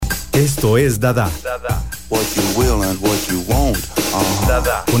Esto es Dadá. What you will and what you won't.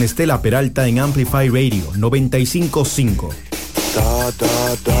 Dadá. Con Estela Peralta en Amplify Radio 95.5. Da,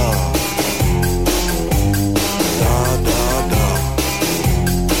 da, da.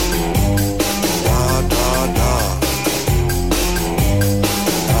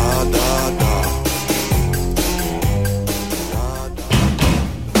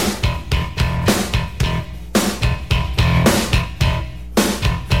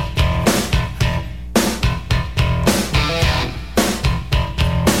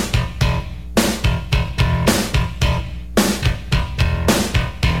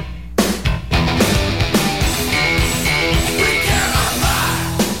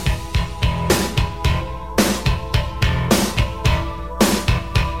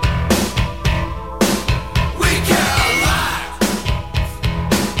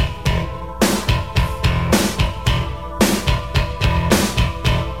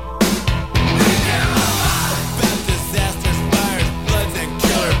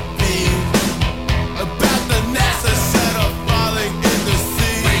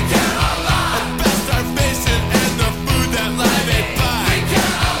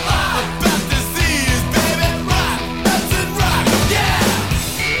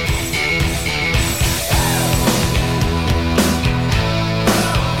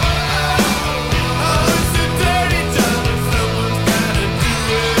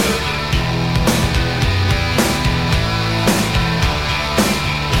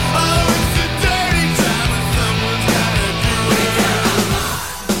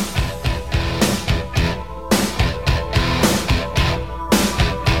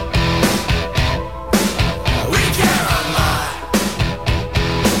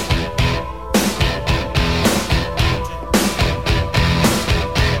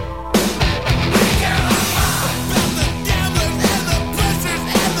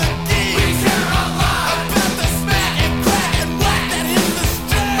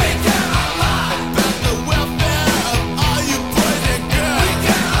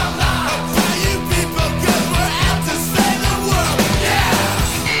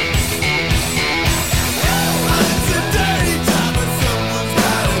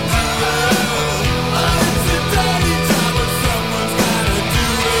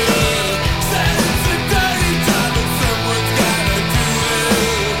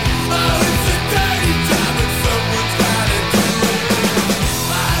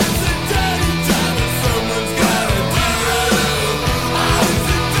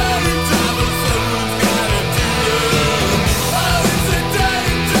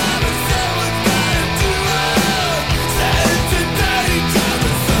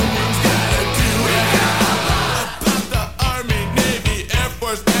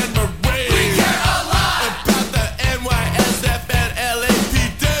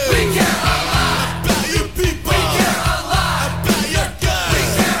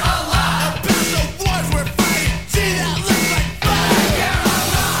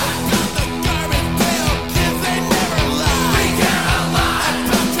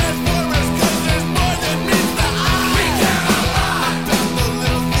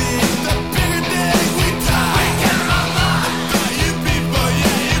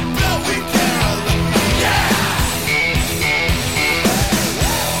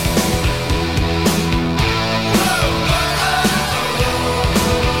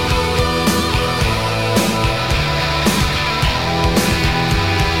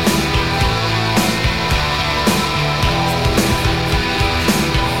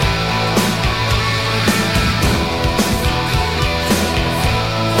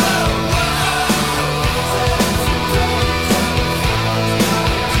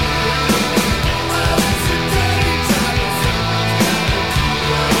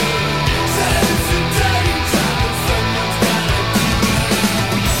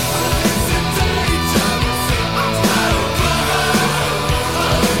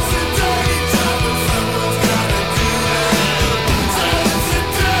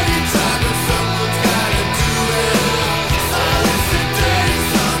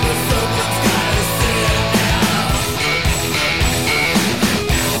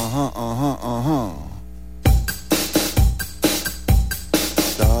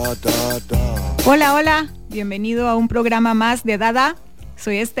 Hola, hola, bienvenido a un programa más de Dadá.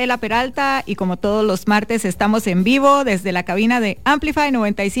 Soy Estela Peralta y como todos los martes estamos en vivo desde la cabina de Amplify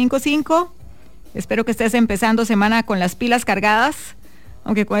 95.5. Espero que estés empezando semana con las pilas cargadas,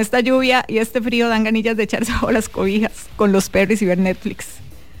 aunque con esta lluvia y este frío dan ganillas de echarse bajo las cobijas con los perris y ver Netflix.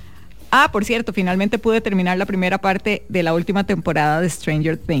 Ah, por cierto, finalmente pude terminar la primera parte de la última temporada de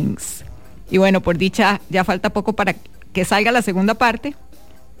Stranger Things. Y bueno, por dicha, ya falta poco para que salga la segunda parte,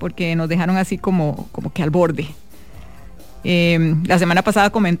 porque nos dejaron así como que al borde. La semana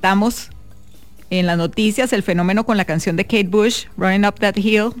pasada comentamos en las noticias el fenómeno con la canción de Kate Bush, Running Up That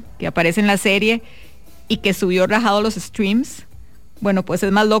Hill, que aparece en la serie y que subió rajado los streams. Bueno, pues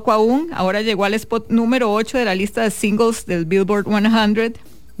es más loco aún. Ahora llegó al spot número 8 de la lista de singles del Billboard 100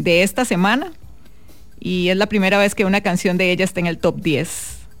 de esta semana. Y es la primera vez que una canción de ella está en el top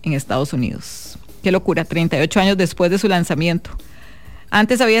 10 en Estados Unidos. Qué locura, 38 años después de su lanzamiento.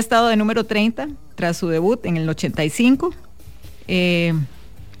 Antes había estado de número 30 tras su debut en el 85. En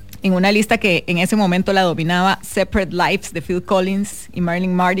una lista que en ese momento la dominaba Separate Lives de Phil Collins y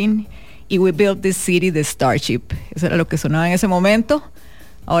Marilyn Martin y We Built This City de Starship. Eso era lo que sonaba en ese momento.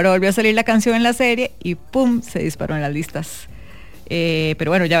 Ahora volvió a salir la canción en la serie y ¡pum! Se disparó en las listas. Pero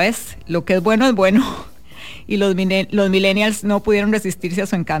bueno, ya ves, lo que es bueno. Y los millennials no pudieron resistirse a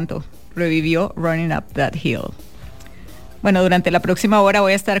su encanto. Revivió Running Up That Hill. Bueno, durante la próxima hora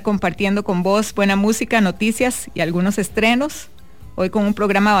voy a estar compartiendo con vos buena música, noticias y algunos estrenos. Hoy con un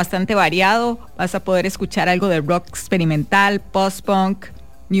programa bastante variado. Vas a poder escuchar algo de rock experimental, post-punk,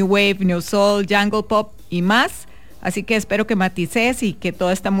 new wave, new soul, jungle pop y más. Así que espero que matices y que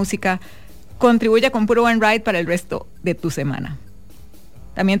toda esta música contribuya con puro buen ride para el resto de tu semana.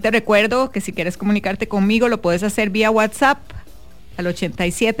 También te recuerdo que si quieres comunicarte conmigo lo puedes hacer vía WhatsApp al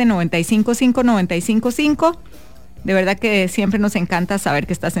 87 95 5 95 5. De verdad que siempre nos encanta saber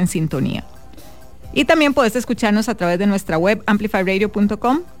que estás en sintonía. Y también puedes escucharnos a través de nuestra web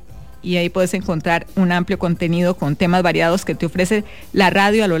amplifyradio.com y ahí puedes encontrar un amplio contenido con temas variados que te ofrece la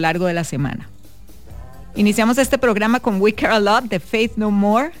radio a lo largo de la semana. Iniciamos este programa con We Care A Lot de Faith No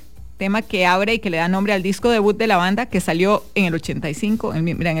More, tema que abre y que le da nombre al disco debut de la banda que salió en el 85, en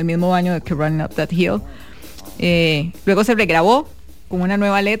el mismo año de que Running Up That Hill. Luego se regrabó con una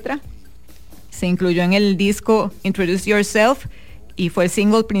nueva letra, se incluyó en el disco Introduce Yourself y fue el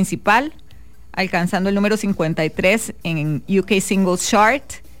single principal, alcanzando el número 53 en UK Singles Chart.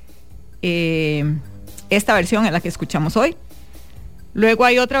 Esta versión es la que escuchamos hoy. Luego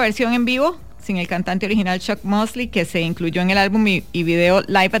hay otra versión en vivo sin el cantante original Chuck Mosley, que se incluyó en el álbum y video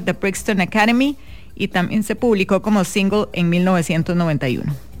Live at the Brixton Academy y también se publicó como single en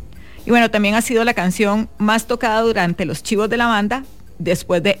 1991. Y bueno, también ha sido la canción más tocada durante los chivos de la banda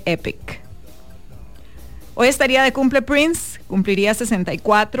después de Epic. Hoy estaría de cumple Prince, cumpliría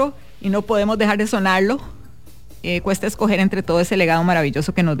 64 y no podemos dejar de sonarlo. Cuesta escoger entre todo ese legado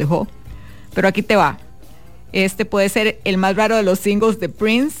maravilloso que nos dejó, pero aquí te va. Este puede ser el más raro de los singles de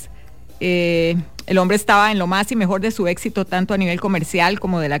Prince. El hombre estaba en lo más y mejor de su éxito, tanto a nivel comercial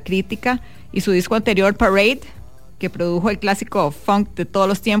como de la crítica, y su disco anterior, Parade, que produjo el clásico funk de todos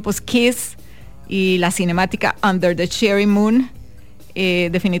los tiempos, Kiss, y la cinemática Under the Cherry Moon,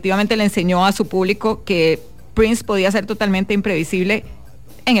 definitivamente le enseñó a su público que Prince podía ser totalmente imprevisible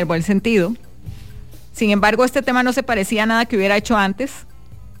en el buen sentido. Sin embargo, este tema no se parecía a nada que hubiera hecho antes.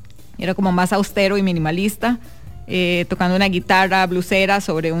 Era como más austero y minimalista, tocando una guitarra bluesera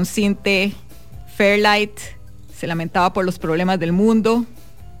sobre un sinte Fairlight. Se lamentaba por los problemas del mundo.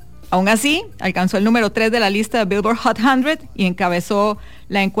 Aún así, alcanzó el número 3 de la lista de Billboard Hot 100 y encabezó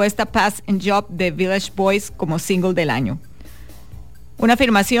la encuesta Pass and Job de Village Voice como single del año. Una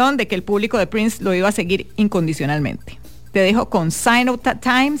afirmación de que el público de Prince lo iba a seguir incondicionalmente. Te dejo con Sign of the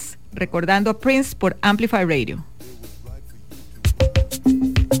Times, recordando a Prince por Amplify Radio.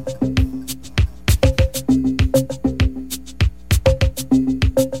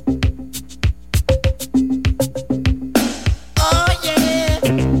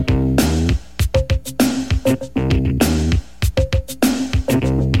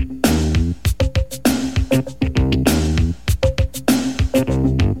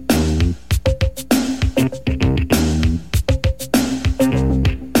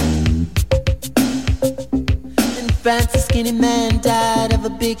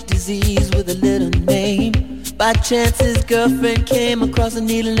 By chance his girlfriend came across a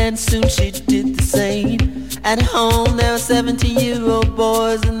needle and soon she did the same. At home there were 17-year-old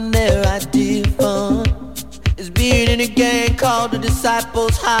boys and their idea of fun is being in a gang called the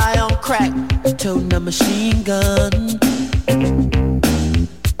Disciples, high on crack, toting a machine gun.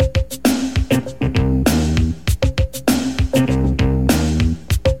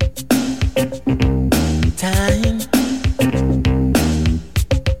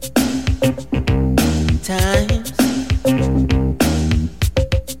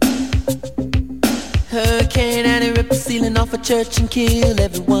 Church and kill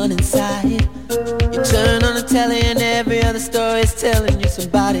everyone inside. You turn on the telly and every other story is telling you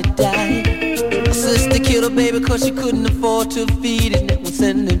somebody died. A sister killed her baby cause she couldn't afford to feed it. And we're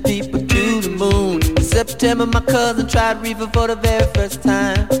sending people to the moon. September, my cousin tried reefer for the very first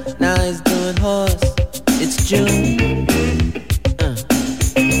time. Now he's doing horse. It's June.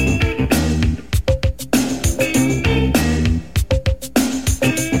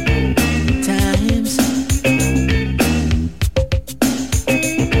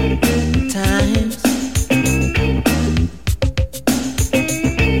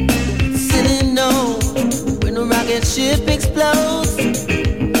 Ship explodes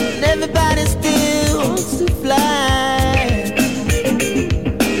and everybody still wants to fly.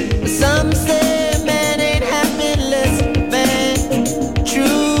 Some say man ain't happy unless man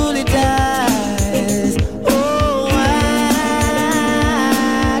truly dies. Oh, why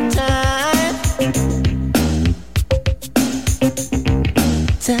time.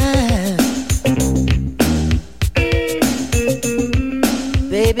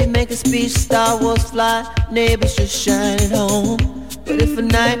 Baby, make a speech, Star Wars fly. Neighbors just shine at home. But if a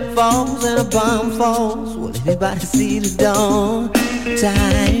night falls and a bomb falls, will anybody see the dawn?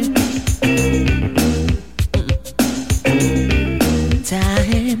 Time.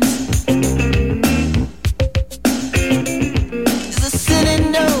 Times. There's a city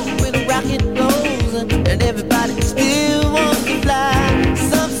note where the rocket goes and everybody still wants to fly.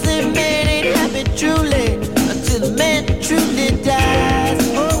 Some say man ain't happy truly until the man truly dies.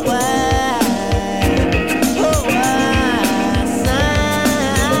 Oh, why?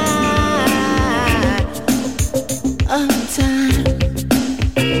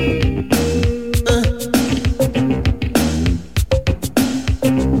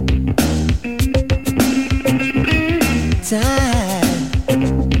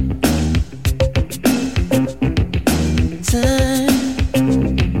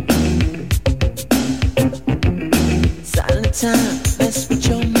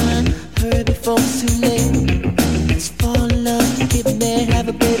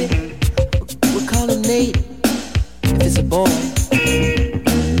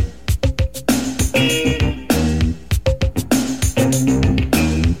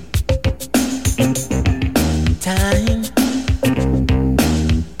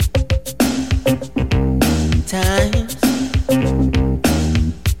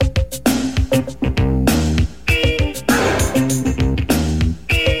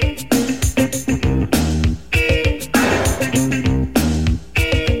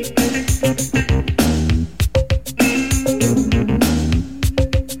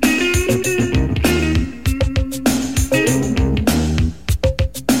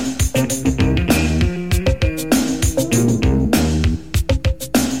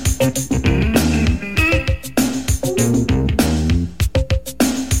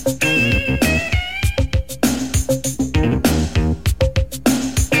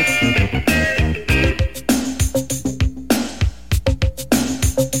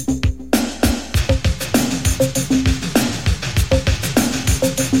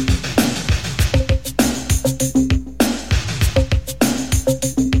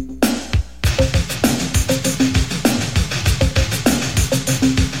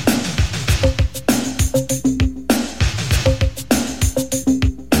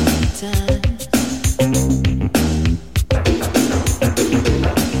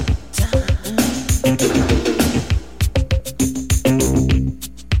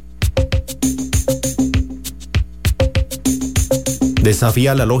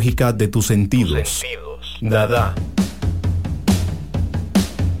 Desafía la lógica de tus sentidos. Dadá.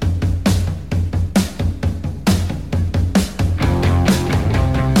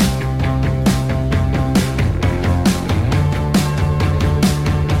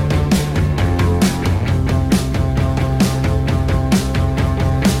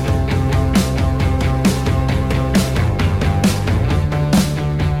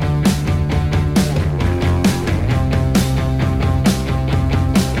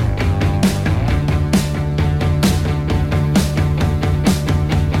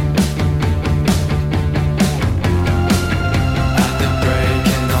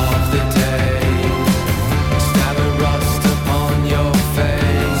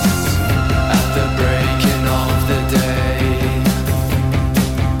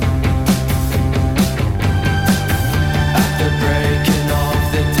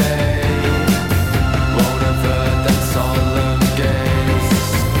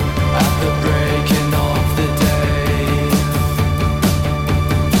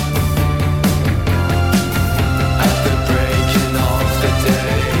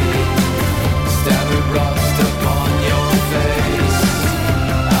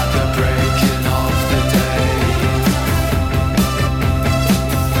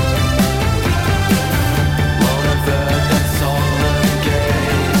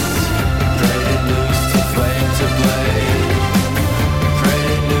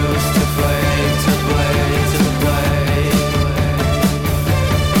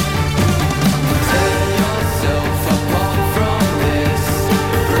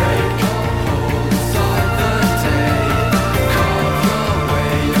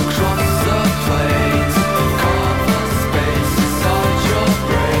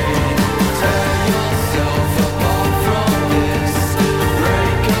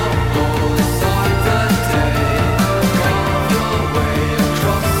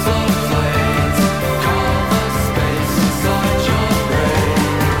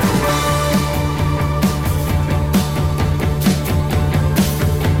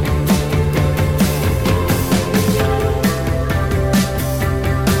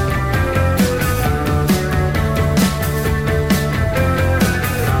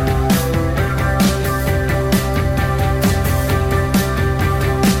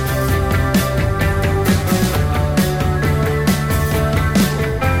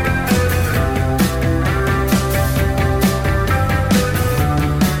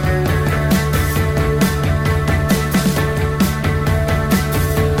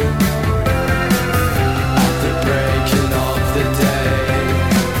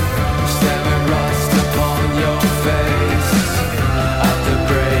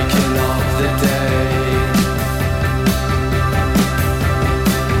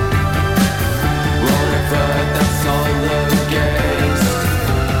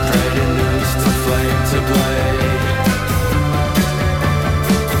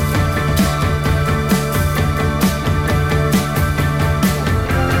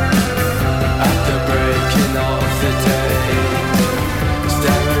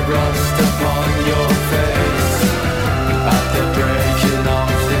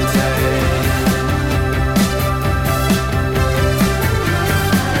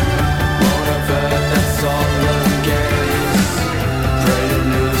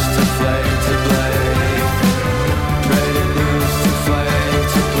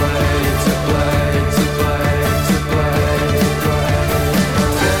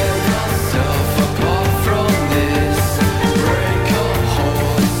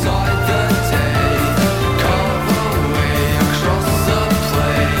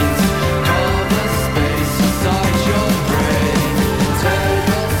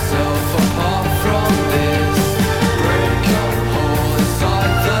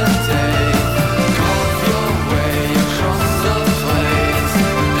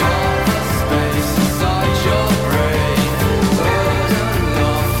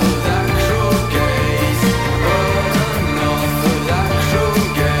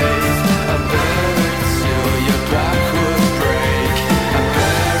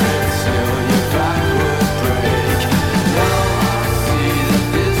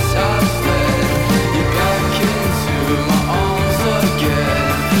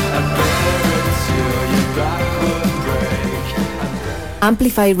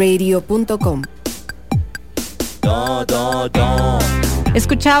 amplifyradio.com.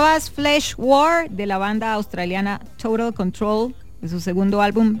 Escuchabas Flesh War de la banda australiana Total Control, de su segundo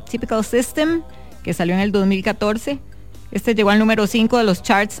álbum Typical System, que salió en el 2014. Este llegó al número 5 de los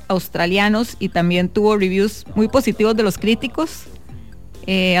charts australianos y también tuvo reviews muy positivos de los críticos.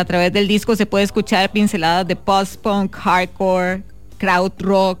 A través del disco se puede escuchar pinceladas de post-punk, hardcore, crowd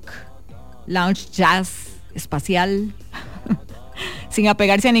rock, lounge jazz, espacial, sin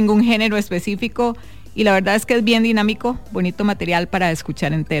apegarse a ningún género específico, y la verdad es que es bien dinámico, bonito material para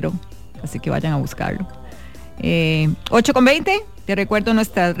escuchar entero, así que vayan a buscarlo. 8:20, te recuerdo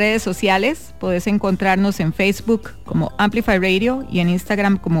nuestras redes sociales. Podés encontrarnos en Facebook como Amplify Radio y en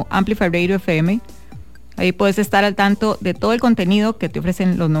Instagram como Amplify Radio FM. Ahí puedes estar al tanto de todo el contenido que te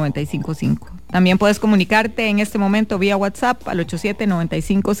ofrecen los 95.5. También puedes comunicarte en este momento vía WhatsApp al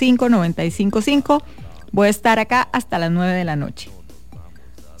 87-955-955. Voy a estar acá hasta las 9 de la noche.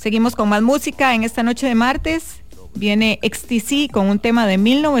 Seguimos con más música en esta noche de martes. Viene XTC con un tema de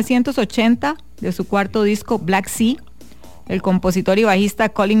 1980 de su cuarto disco Black Sea. El compositor y bajista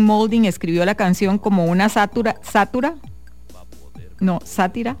Colin Moulding escribió la canción como una sátira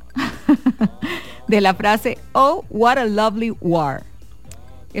de la frase "Oh, what a lovely war".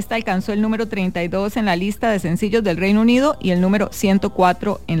 Esta alcanzó el número 32 en la lista de sencillos del Reino Unido y el número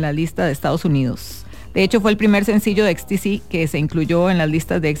 104 en la lista de Estados Unidos. De hecho, fue el primer sencillo de XTC que se incluyó en las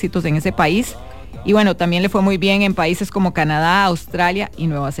listas de éxitos en ese país. Y bueno, también le fue muy bien en países como Canadá, Australia y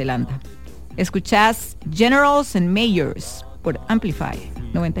Nueva Zelanda. Escuchás Generals and Mayors por Amplify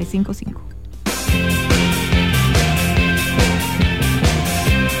 95.5.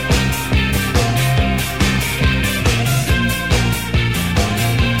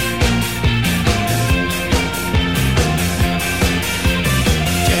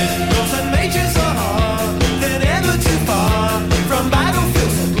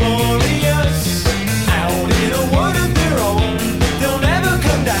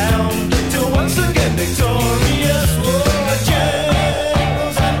 Victorious, oh,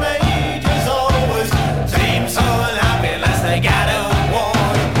 generals and majors.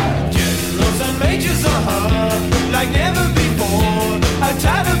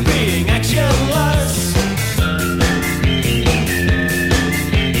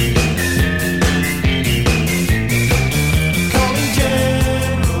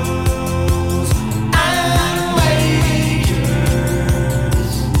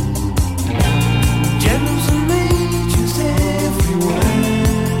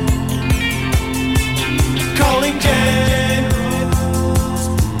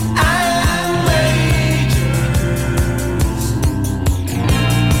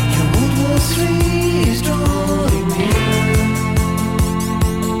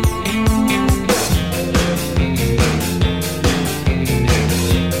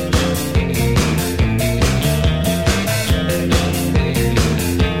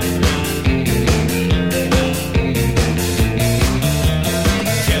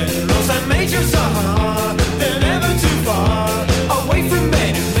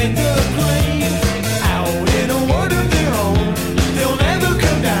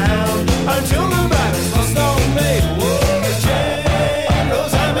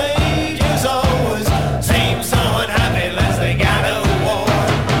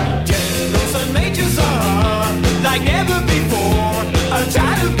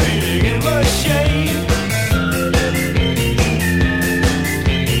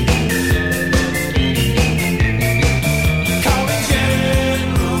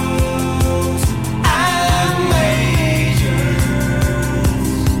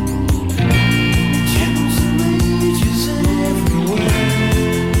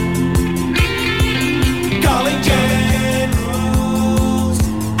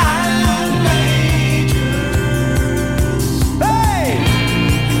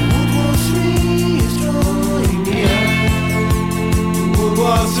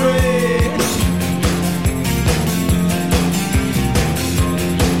 or three.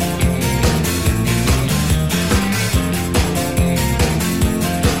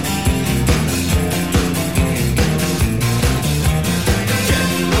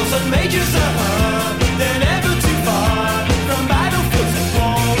 Generals and majors, they're never too far from battlefields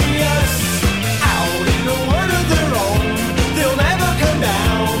glorious. Out in a world of their own, they'll never come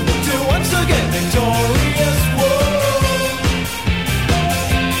down to once again victorious. Whoa, whoa,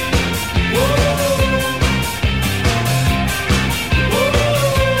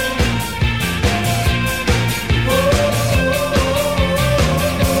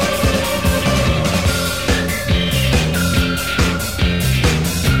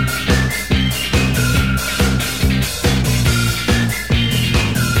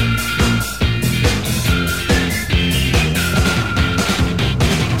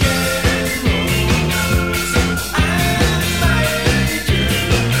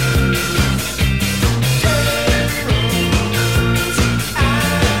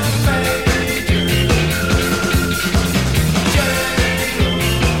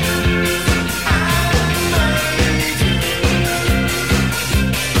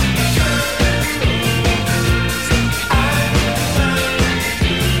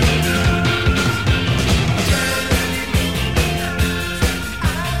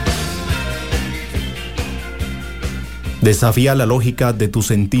 Desafía la lógica de tus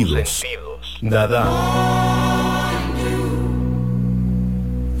sentidos. Dadá.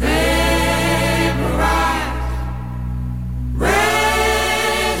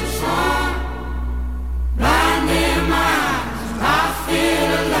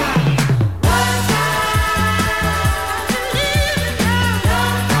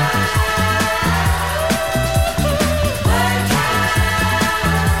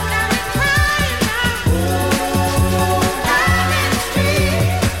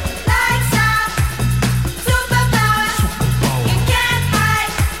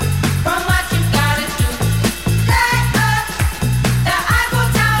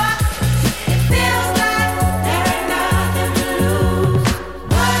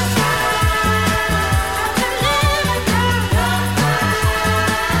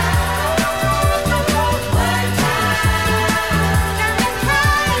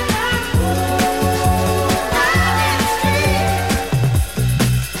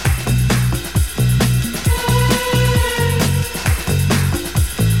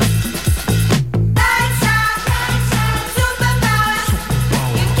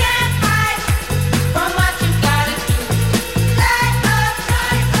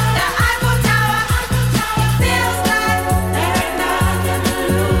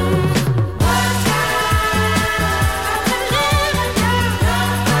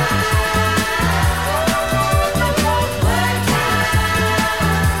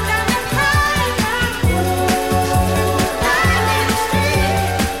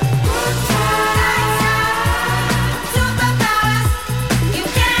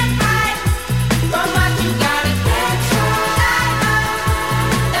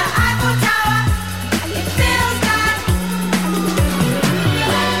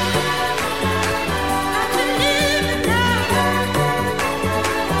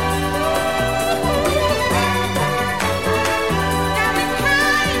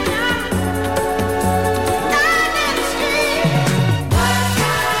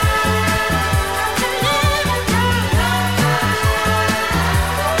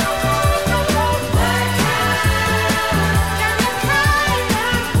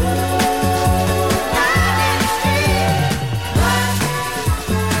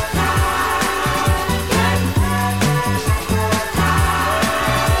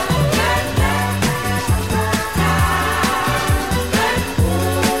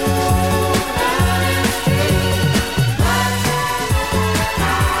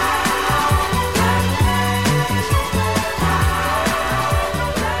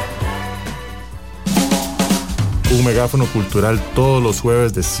 Un megáfono cultural todos los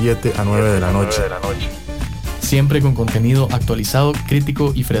jueves de 7 a 9 de la noche. Siempre con contenido actualizado,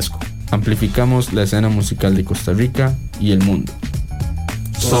 crítico y fresco. Amplificamos la escena musical de Costa Rica y el mundo.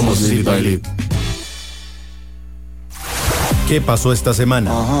 Somos Lead by Lead. ¿Qué pasó esta semana?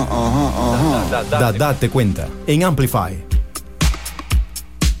 Dadá te cuenta en Amplify.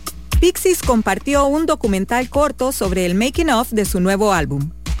 Pixies compartió un documental corto sobre el making of de su nuevo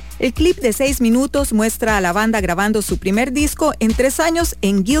álbum. El clip de 6 minutos muestra a la banda grabando su primer disco en 3 años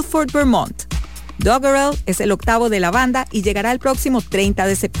en Guilford, Vermont. Doggerel es el octavo de la banda y llegará el próximo 30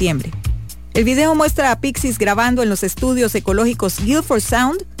 de septiembre. El video muestra a Pixies grabando en los estudios ecológicos Guilford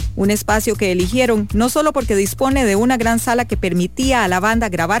Sound un espacio que eligieron no solo porque dispone de una gran sala que permitía a la banda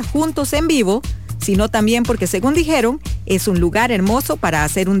grabar juntos en vivo, sino también porque, según dijeron, es un lugar hermoso para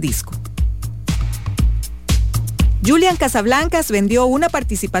hacer un disco. Julian Casablancas vendió una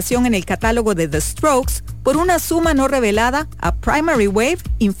participación en el catálogo de The Strokes por una suma no revelada a Primary Wave,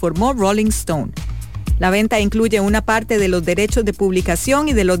 informó Rolling Stone. La venta incluye una parte de los derechos de publicación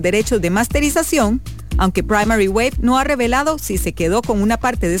y de los derechos de masterización, aunque Primary Wave no ha revelado si se quedó con una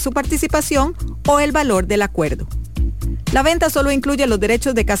parte de su participación o el valor del acuerdo. La venta solo incluye los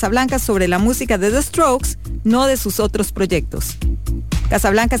derechos de Casablancas sobre la música de The Strokes, no de sus otros proyectos.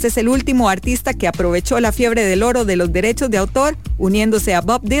 Casablancas es el último artista que aprovechó la fiebre del oro de los derechos de autor, uniéndose a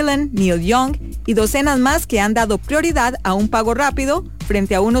Bob Dylan, Neil Young y docenas más que han dado prioridad a un pago rápido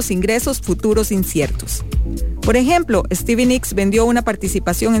frente a unos ingresos futuros inciertos. Por ejemplo, Stevie Nicks vendió una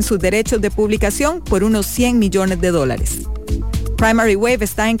participación en sus derechos de publicación por unos $100 millones. Primary Wave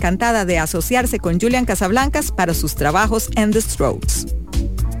está encantada de asociarse con Julian Casablancas para sus trabajos en The Strokes.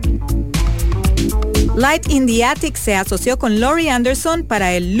 Light in the Attic se asoció con Laurie Anderson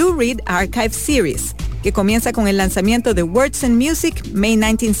para el Lou Reed Archive Series, que comienza con el lanzamiento de Words and Music, May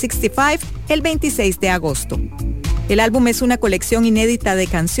 1965, el 26 de agosto. El álbum es una colección inédita de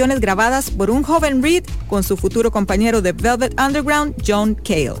canciones grabadas por un joven Reed con su futuro compañero de Velvet Underground, John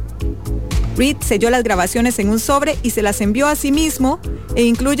Cale. Reed selló las grabaciones en un sobre y se las envió a sí mismo e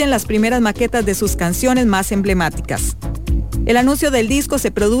incluyen las primeras maquetas de sus canciones más emblemáticas. El anuncio del disco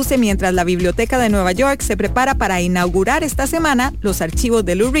se produce mientras la Biblioteca de Nueva York se prepara para inaugurar esta semana los archivos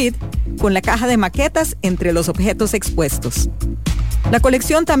de Lou Reed, con la caja de maquetas entre los objetos expuestos. La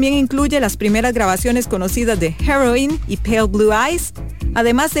colección también incluye las primeras grabaciones conocidas de Heroin y Pale Blue Eyes,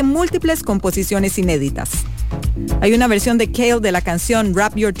 además de múltiples composiciones inéditas. Hay una versión de Cale de la canción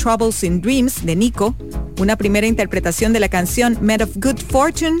Wrap Your Troubles in Dreams de Nico, una primera interpretación de la canción Made of Good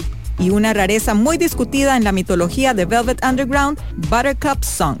Fortune y una rareza muy discutida en la mitología de Velvet Underground, Buttercup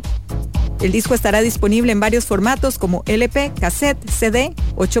Song. El disco estará disponible en varios formatos como LP, cassette, CD,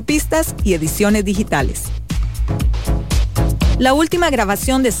 8 pistas y ediciones digitales. La última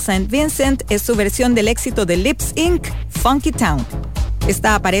grabación de St. Vincent es su versión del éxito de Lips Inc., Funky Town.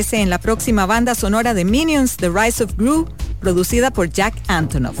 Esta aparece en la próxima banda sonora de Minions, The Rise of Gru, producida por Jack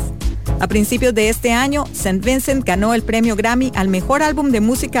Antonoff. A principios de este año, St. Vincent ganó el premio Grammy al mejor álbum de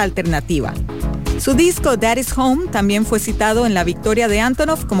música alternativa. Su disco Daddy's Home también fue citado en la victoria de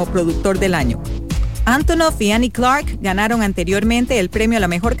Antonoff como productor del año. Antonoff y Annie Clark ganaron anteriormente el premio a la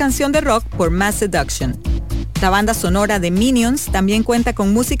mejor canción de rock por Mass Seduction. La banda sonora de Minions también cuenta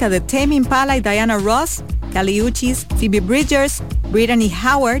con música de Tame Impala y Diana Ross, Kali Uchis, Phoebe Bridgers, Brittany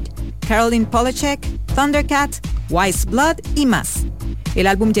Howard, Caroline Polachek, Thundercat, Wise Blood y más. El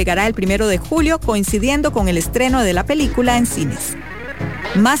álbum llegará el 1 de julio, coincidiendo con el estreno de la película en cines.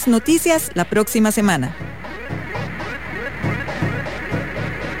 Más noticias la próxima semana.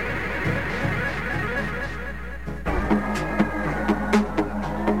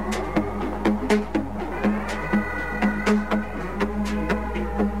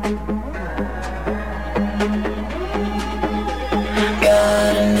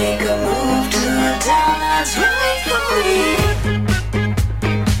 Gotta make a move to a town that's right for me.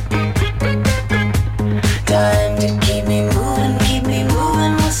 Time to keep me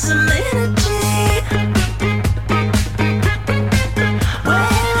moving with some energy. Well,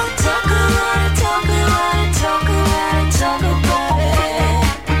 I talk about it, talk about it, talk about it, talk about it.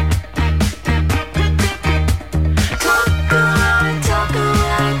 Talk about it, talk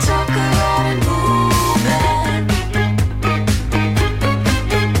about it, talk about it, moving.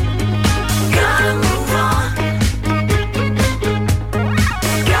 Gotta move on.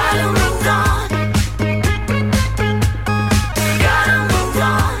 Gotta move on. Gotta move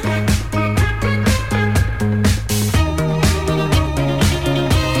on.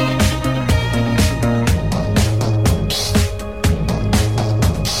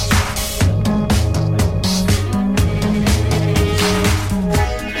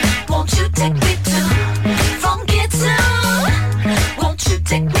 Won't you take me to Funky Town? Won't you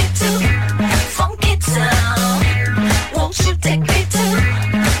take me to Funky Town? Won't you take me to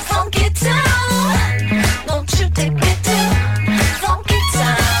Funky Town? Won't you take me to Funky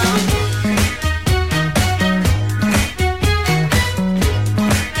Town?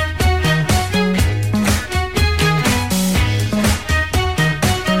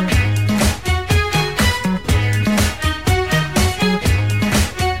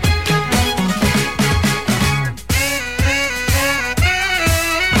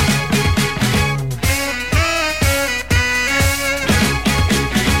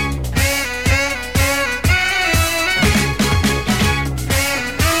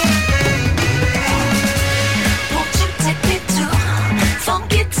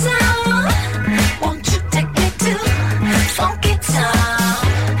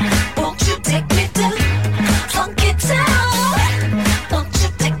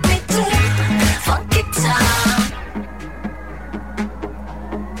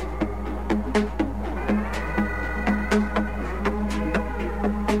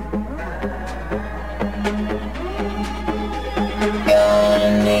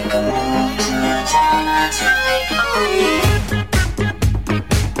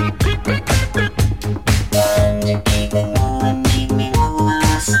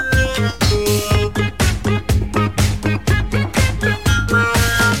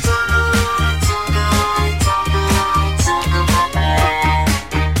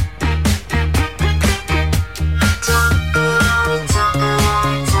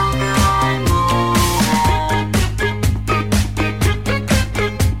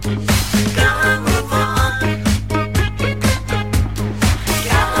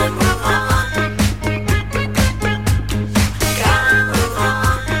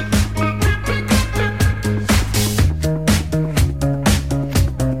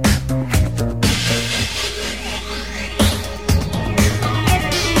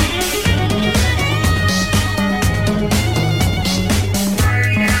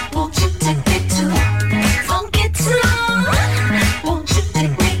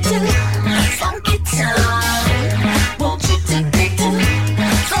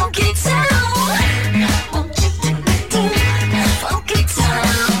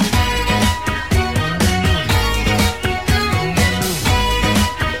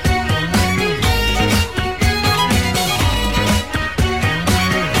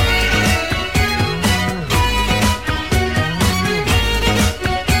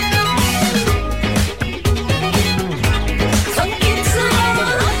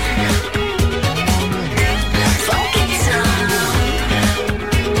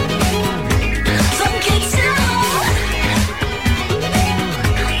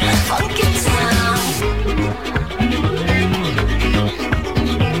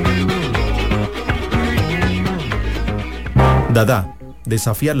 Dadá,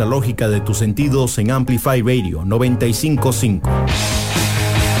 desafiar la lógica de tus sentidos en Amplify Radio 95.5.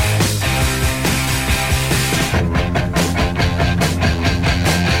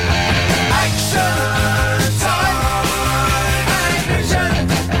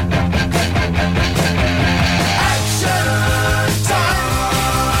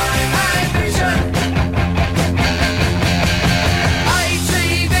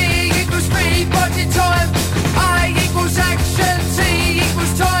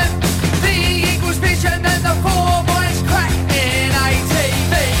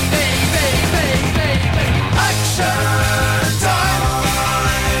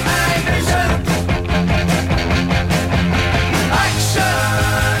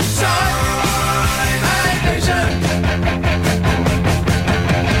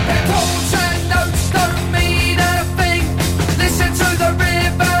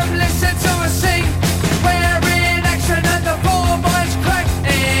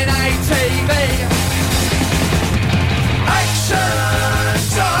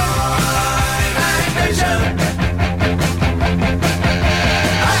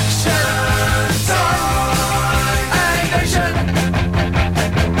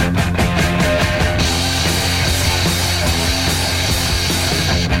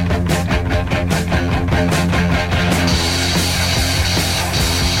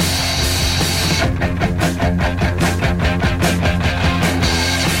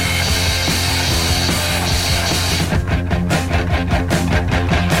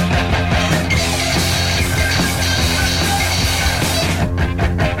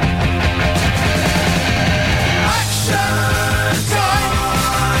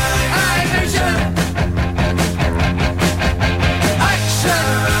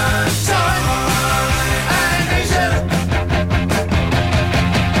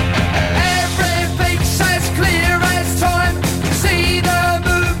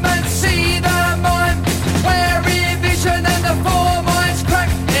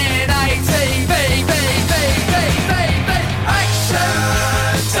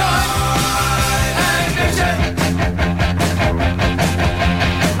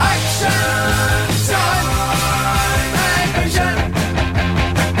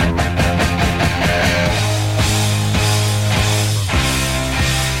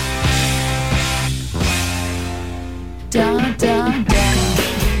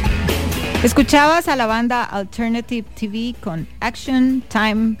 Escuchabas a la banda Alternative TV con Action,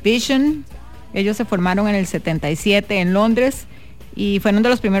 Time, Vision. Ellos se formaron en el 77 en Londres y fueron de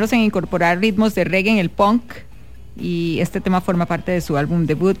los primeros en incorporar ritmos de reggae en el punk, y este tema forma parte de su álbum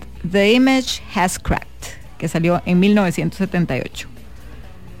debut The Image Has Cracked, que salió en 1978.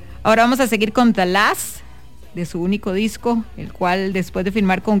 Ahora vamos a seguir con The Last, de su único disco, el cual después de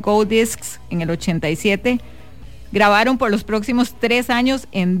firmar con Go Discs en el 87, grabaron por los próximos 3 años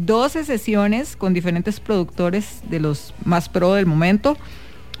en 12 sesiones con diferentes productores de los más pro del momento.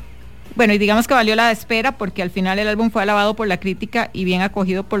 Bueno, y digamos que valió la espera, porque al final el álbum fue alabado por la crítica y bien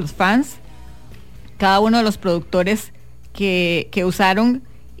acogido por los fans. Cada uno de los productores que usaron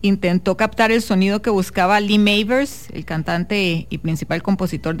intentó captar el sonido que buscaba Lee Mavers, el cantante y principal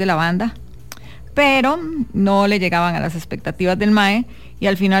compositor de la banda, pero no le llegaban a las expectativas del mae, y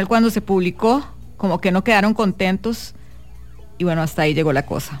al final cuando se publicó como que no quedaron contentos, y bueno, hasta ahí llegó la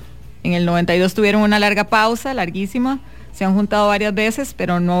cosa. En el 92 tuvieron una larga pausa, larguísima, se han juntado varias veces,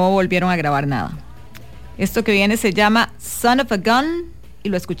 pero no volvieron a grabar nada. Esto que viene se llama Son of a Gun, y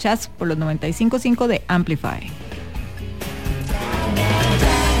lo escuchás por los 95.5 de Amplify.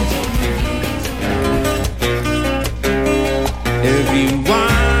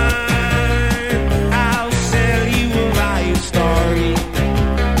 I'll sell you a life story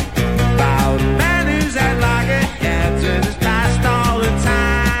about a man who's had like a hat and has passed all the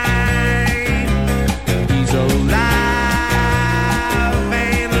time. He's alive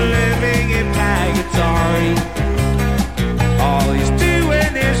and living in purgatory. All he's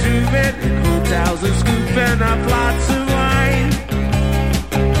doing is moving in hotels and scooping up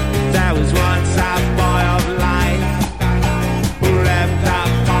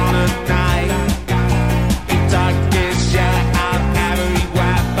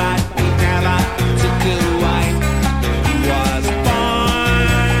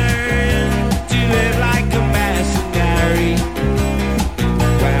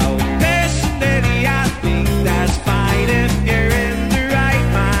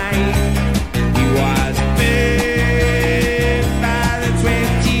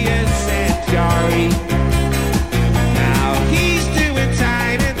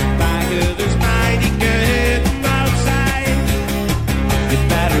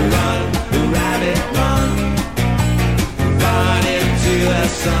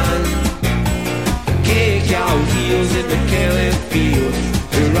son. Kick your heels in the killing fields.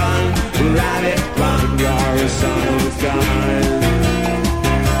 Run, rabbit, run, you're a son of a gun.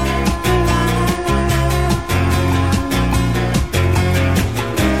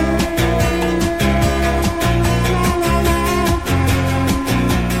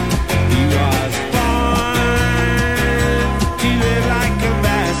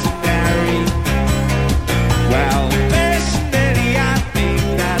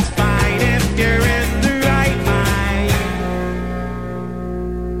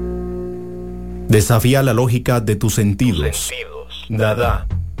 Desafía la lógica de tus sentidos. Dadá.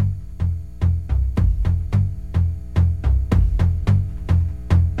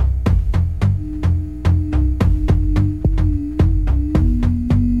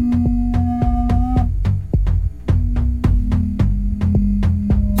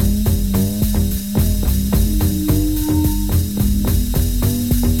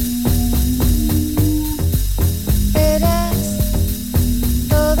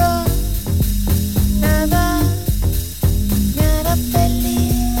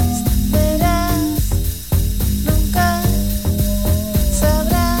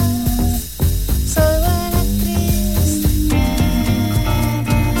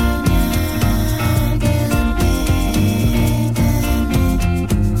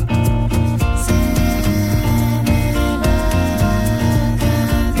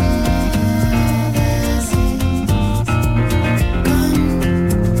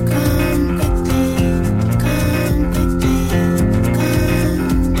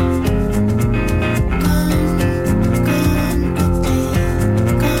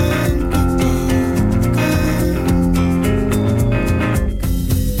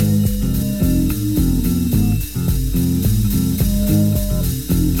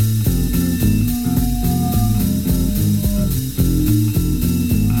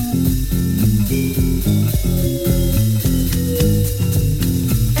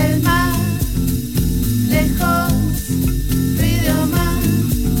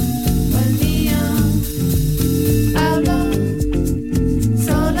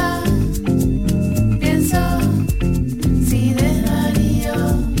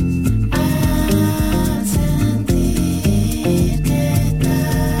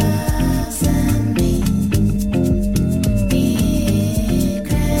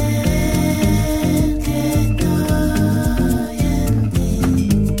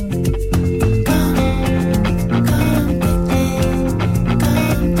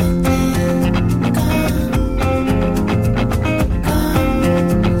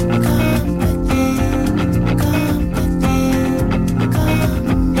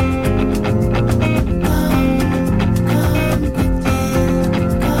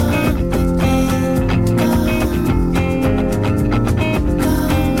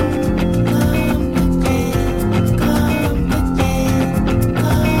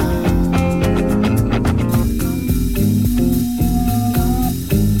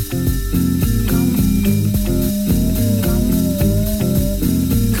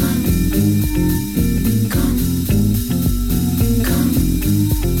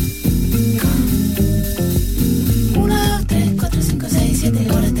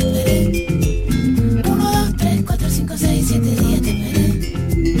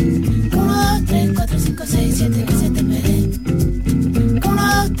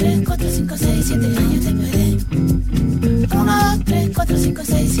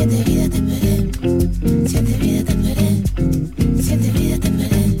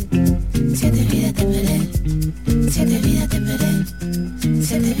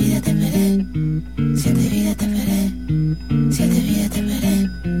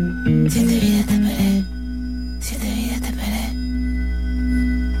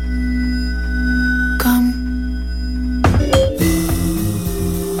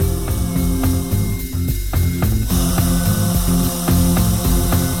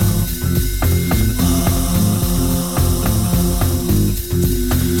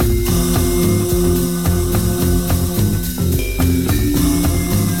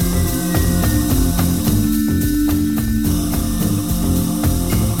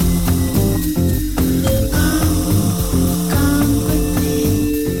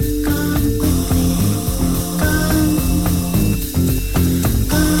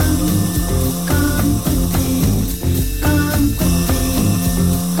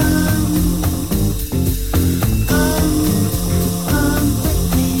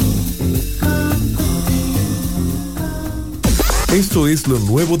 Esto es lo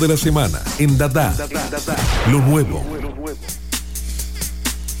nuevo de la semana en Dadá. Lo nuevo.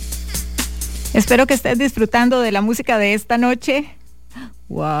 Espero que estés disfrutando de la música de esta noche.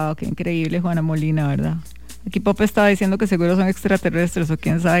 Wow, qué increíble, Juana Molina, ¿verdad? Aquí Pop estaba diciendo que seguro son extraterrestres o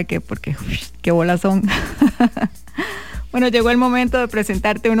quién sabe qué, porque qué bolas son. Bueno, llegó el momento de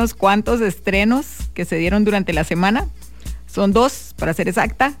presentarte unos cuantos estrenos que se dieron durante la semana. Son 2, para ser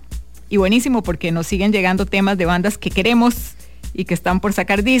exacta, y buenísimo porque nos siguen llegando temas de bandas que queremos y que están por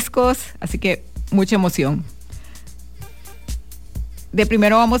sacar discos, así que mucha emoción. De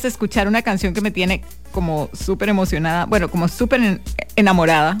primero vamos a escuchar una canción que me tiene como súper emocionada, bueno, como súper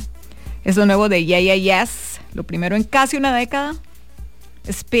enamorada. Es lo nuevo de Yeah Yeah Yes, lo primero en casi una década.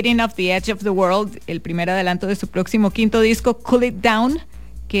 Spitting Off the Edge of the World, el primer adelanto de su próximo 5º disco, Cool It Down,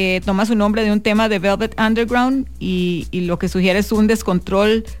 que toma su nombre de un tema de Velvet Underground y lo que sugiere es un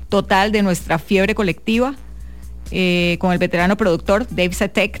descontrol total de nuestra fiebre colectiva, con el veterano productor Dave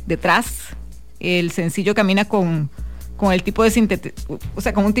Satek detrás. El sencillo camina con el tipo de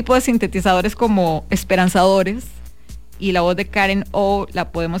con un tipo de sintetizadores como esperanzadores, y la voz de Karen O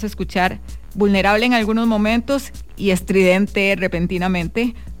la podemos escuchar vulnerable en algunos momentos y estridente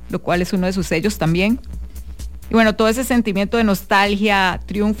repentinamente, lo cual es uno de sus sellos también. Y bueno, todo ese sentimiento de nostalgia,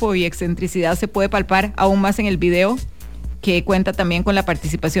 triunfo y excentricidad se puede palpar aún más en el video, que cuenta también con la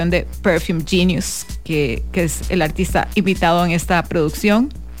participación de Perfume Genius, que es el artista invitado en esta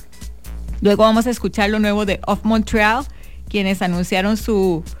producción. Luego vamos a escuchar lo nuevo de Off Montreal, quienes anunciaron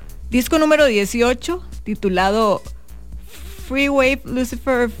su disco número 18, titulado Free Wave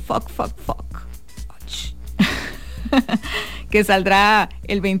Lucifer Fuck Fuck Fuck, que saldrá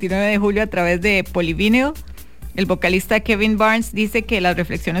el 29 de julio a través de Polyvinyl. El vocalista Kevin Barnes dice que las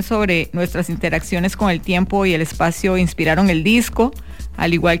reflexiones sobre nuestras interacciones con el tiempo y el espacio inspiraron el disco,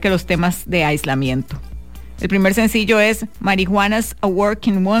 al igual que los temas de aislamiento. El primer sencillo es Marijuana's a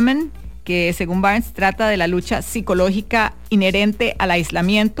Working Woman, que según Barnes trata de la lucha psicológica inherente al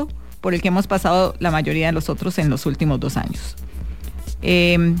aislamiento por el que hemos pasado la mayoría de nosotros en los últimos 2 años.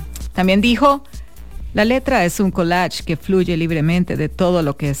 También dijo: la letra es un collage que fluye libremente de todo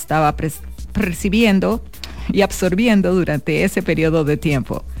lo que estaba percibiendo y absorbiendo durante ese periodo de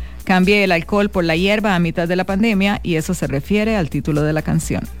tiempo. Cambié el alcohol por la hierba a mitad de la pandemia y eso se refiere al título de la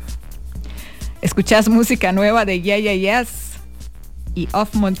canción. Escuchás música nueva de Yeah Yeah Yes y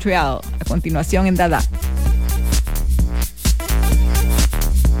Off Montreal a continuación en Dadá.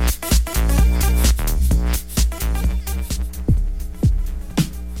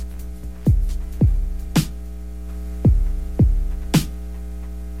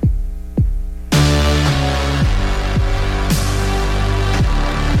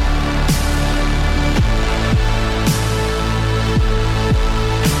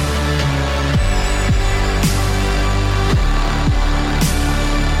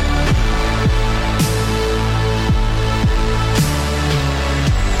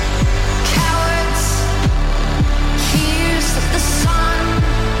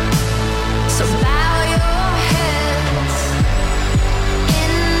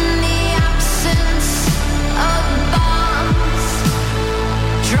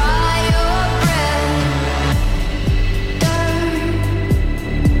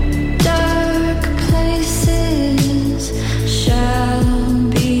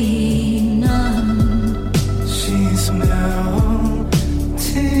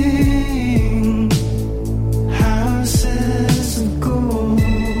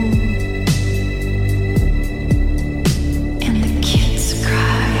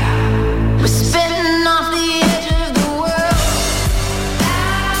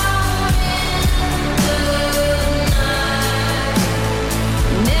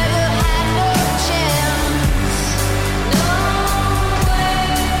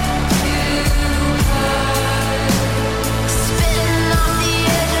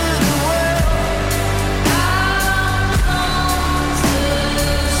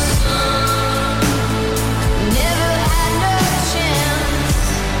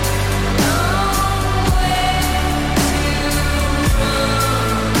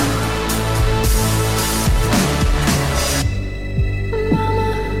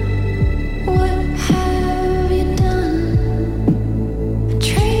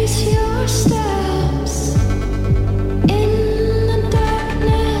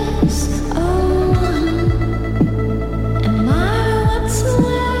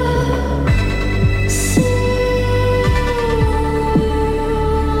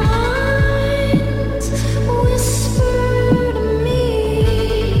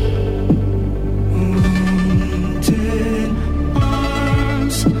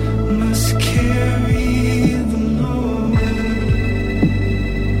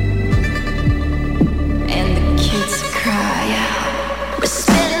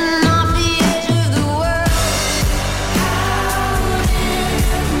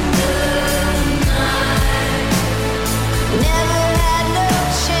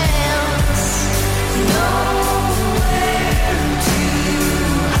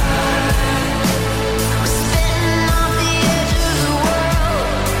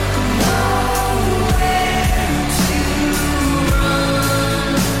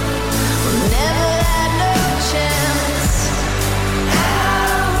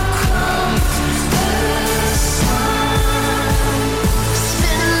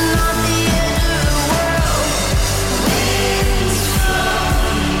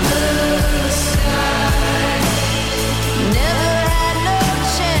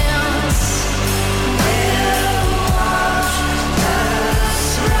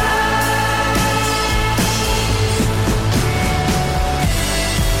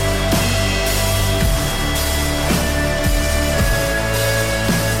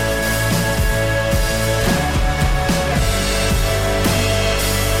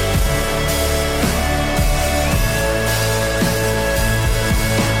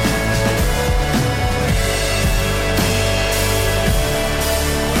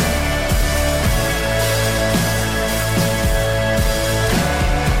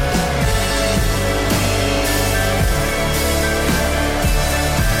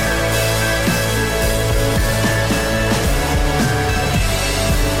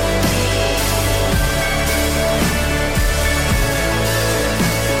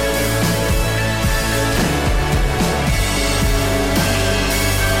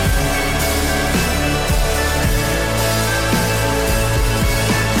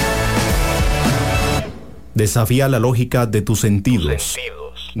 Desafía la lógica de tus sentidos.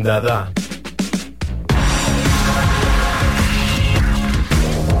 Dadá.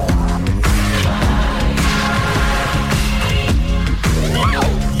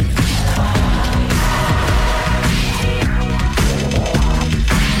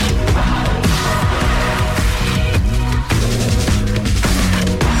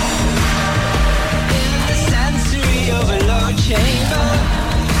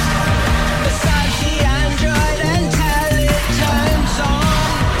 Besides the Android and tell it turns on.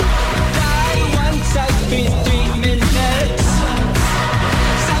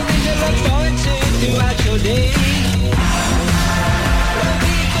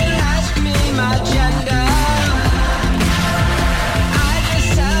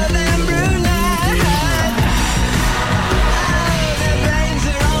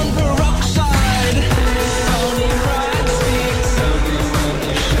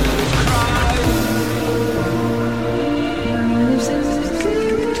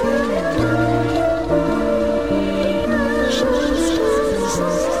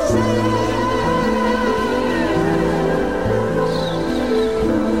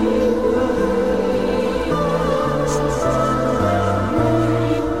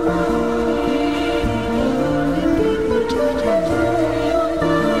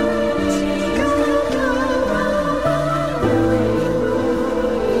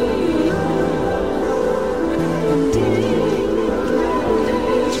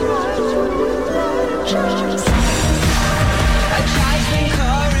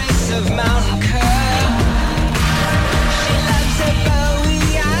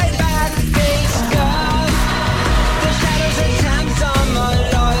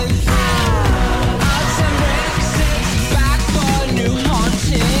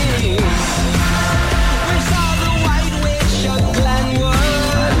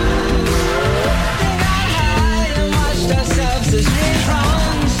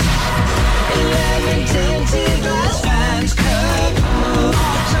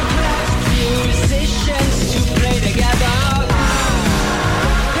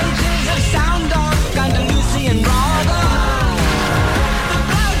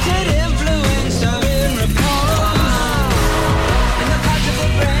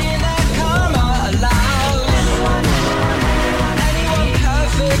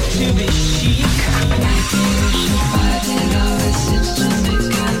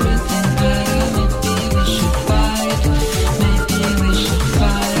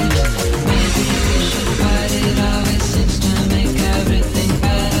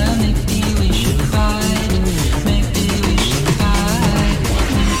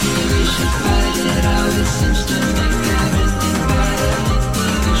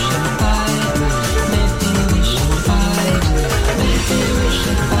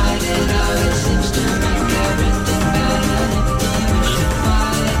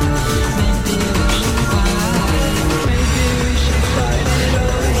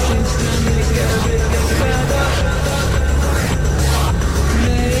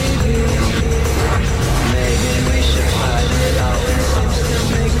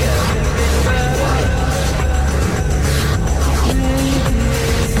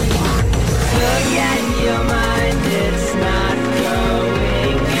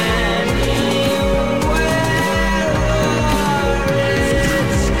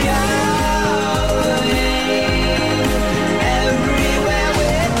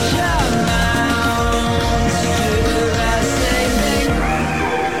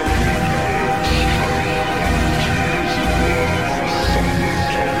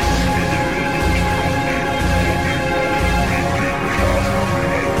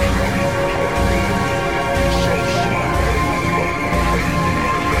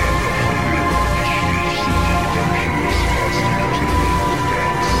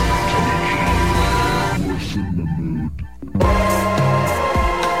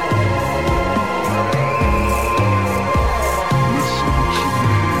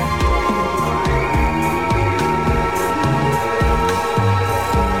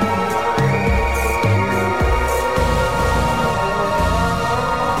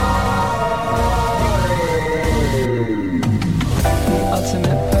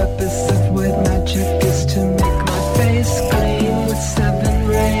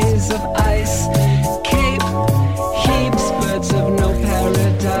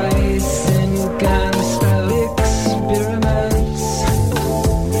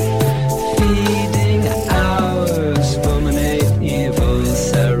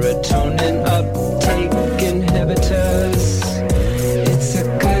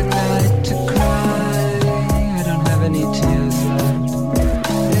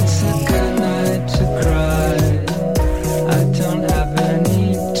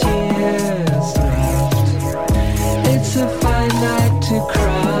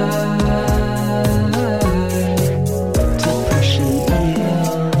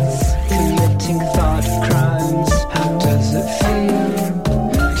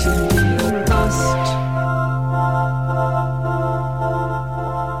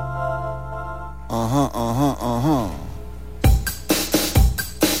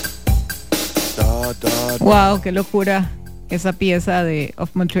 Wow, qué locura esa pieza de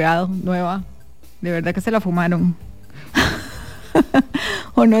Of Montreal nueva. De verdad que se la fumaron.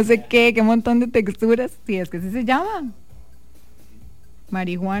 O no sé qué montón de texturas. Sí, es que así se llama.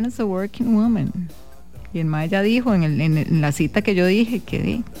 Marijuana is a working woman. Y el mae ya dijo en la cita que yo dije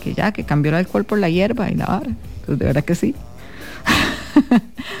que cambió el alcohol por la hierba y la vara. Pues de verdad que sí.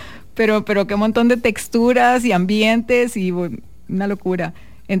 pero qué montón de texturas y ambientes y una locura.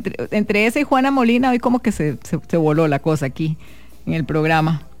 Entre esa y Juana Molina hoy como que se voló la cosa aquí en el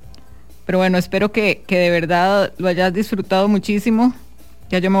programa. Pero bueno, espero que de verdad lo hayas disfrutado muchísimo.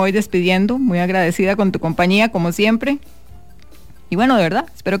 Ya yo me voy despidiendo, muy agradecida con tu compañía como siempre. Y bueno, de verdad,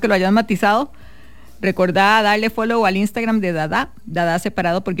 espero que lo hayas matizado. Recordá darle follow al Instagram de Dadá, Dadá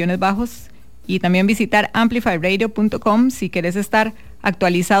separado por _, y también visitar amplifyradio.com si querés estar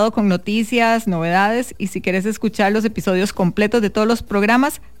actualizado con noticias, novedades, y si querés escuchar los episodios completos de todos los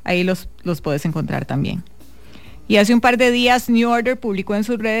programas, ahí los podés encontrar también. Y hace un par de días New Order publicó en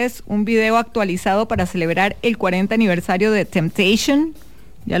sus redes un video actualizado para celebrar el 40 aniversario de Temptation.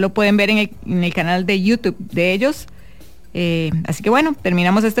 Ya lo pueden ver en el canal de YouTube de ellos. Así que bueno,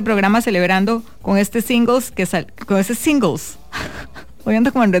 terminamos este programa celebrando con este singles. Hoy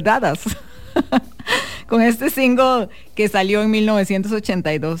ando como enredadas. Con este single que salió en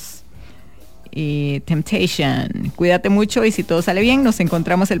 1982. Temptation. Cuídate mucho y si todo sale bien, nos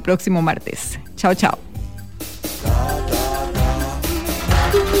encontramos el próximo martes. Chao, chao.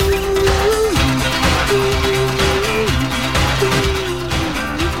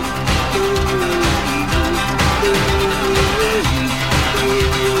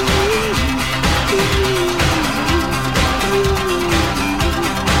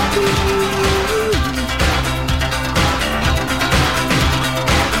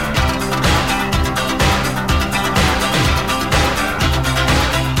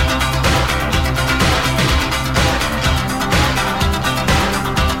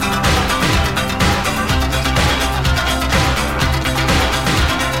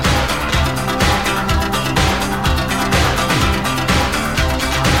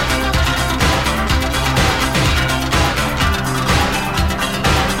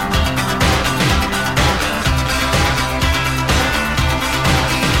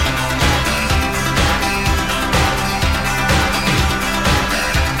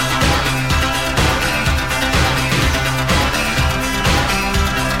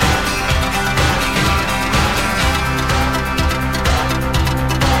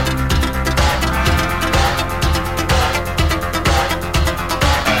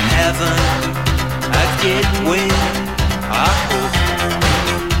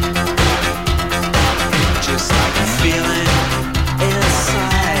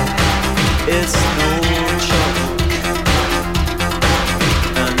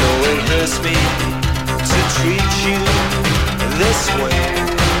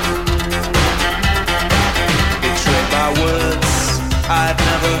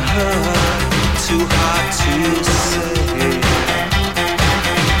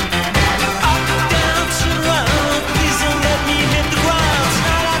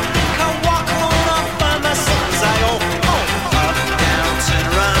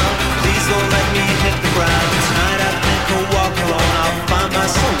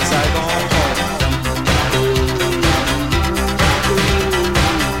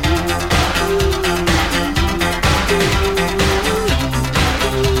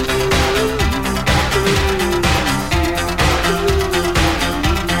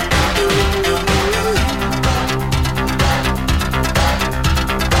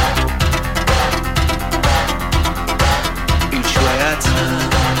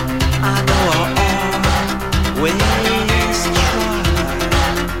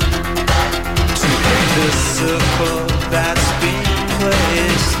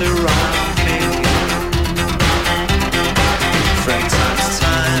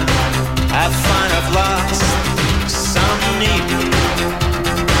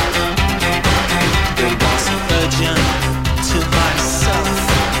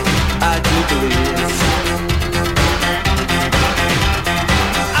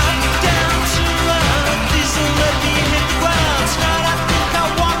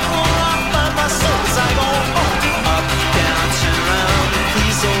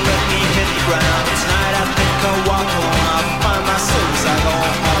 Let me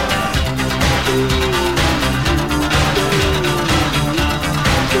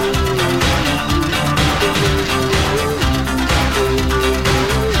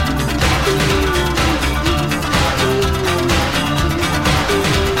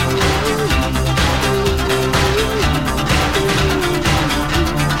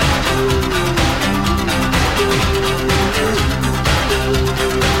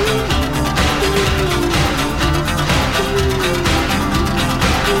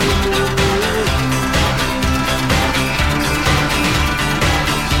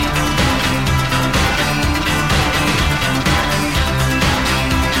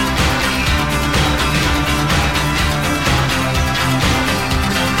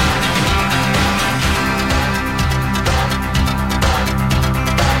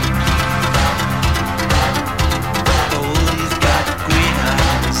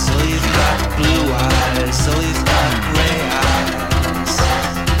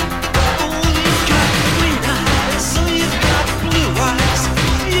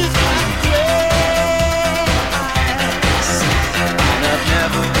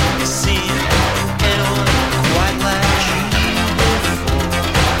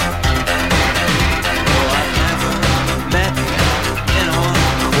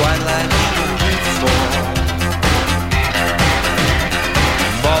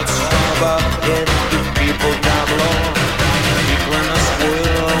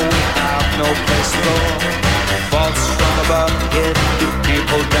floor. Faults from above hit the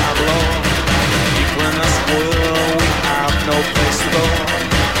people down below. People in this world, we have no place to go.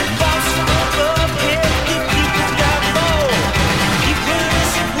 Faults from above hit the people down below. People in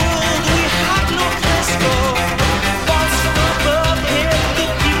this world, we have no place to go. Faults from above hit the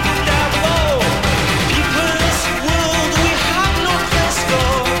people down below. People in this world, we have no place to go.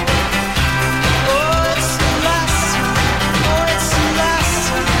 Oh, it's the last time. Oh, it's the last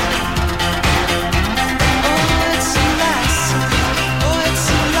time. Oh, it's the last time. Oh, it's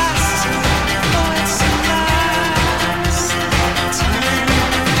the last time. Oh, it's the last time.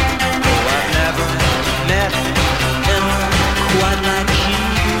 Oh, I've never met anyone quite like you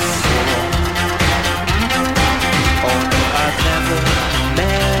before. Oh, no, I've never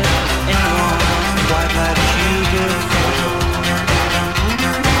met anyone quite like you before.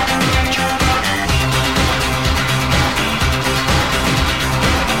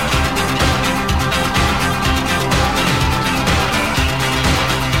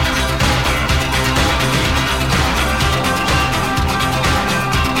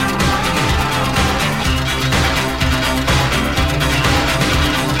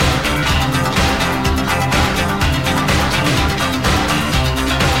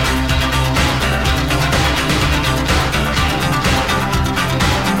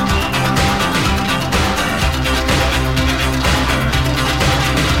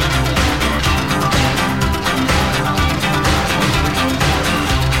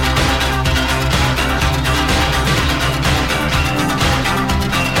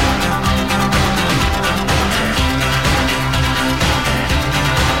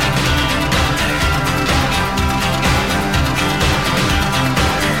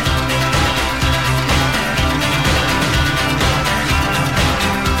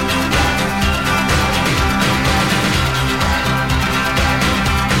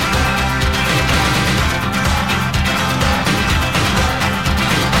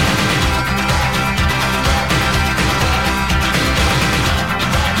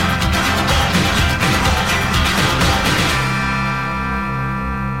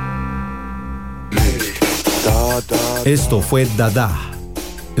 Esto fue Dadá.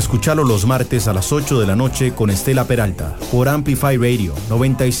 Escúchalo los martes a las 8 de la noche con Estela Peralta por Amplify Radio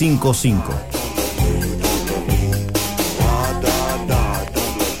 955.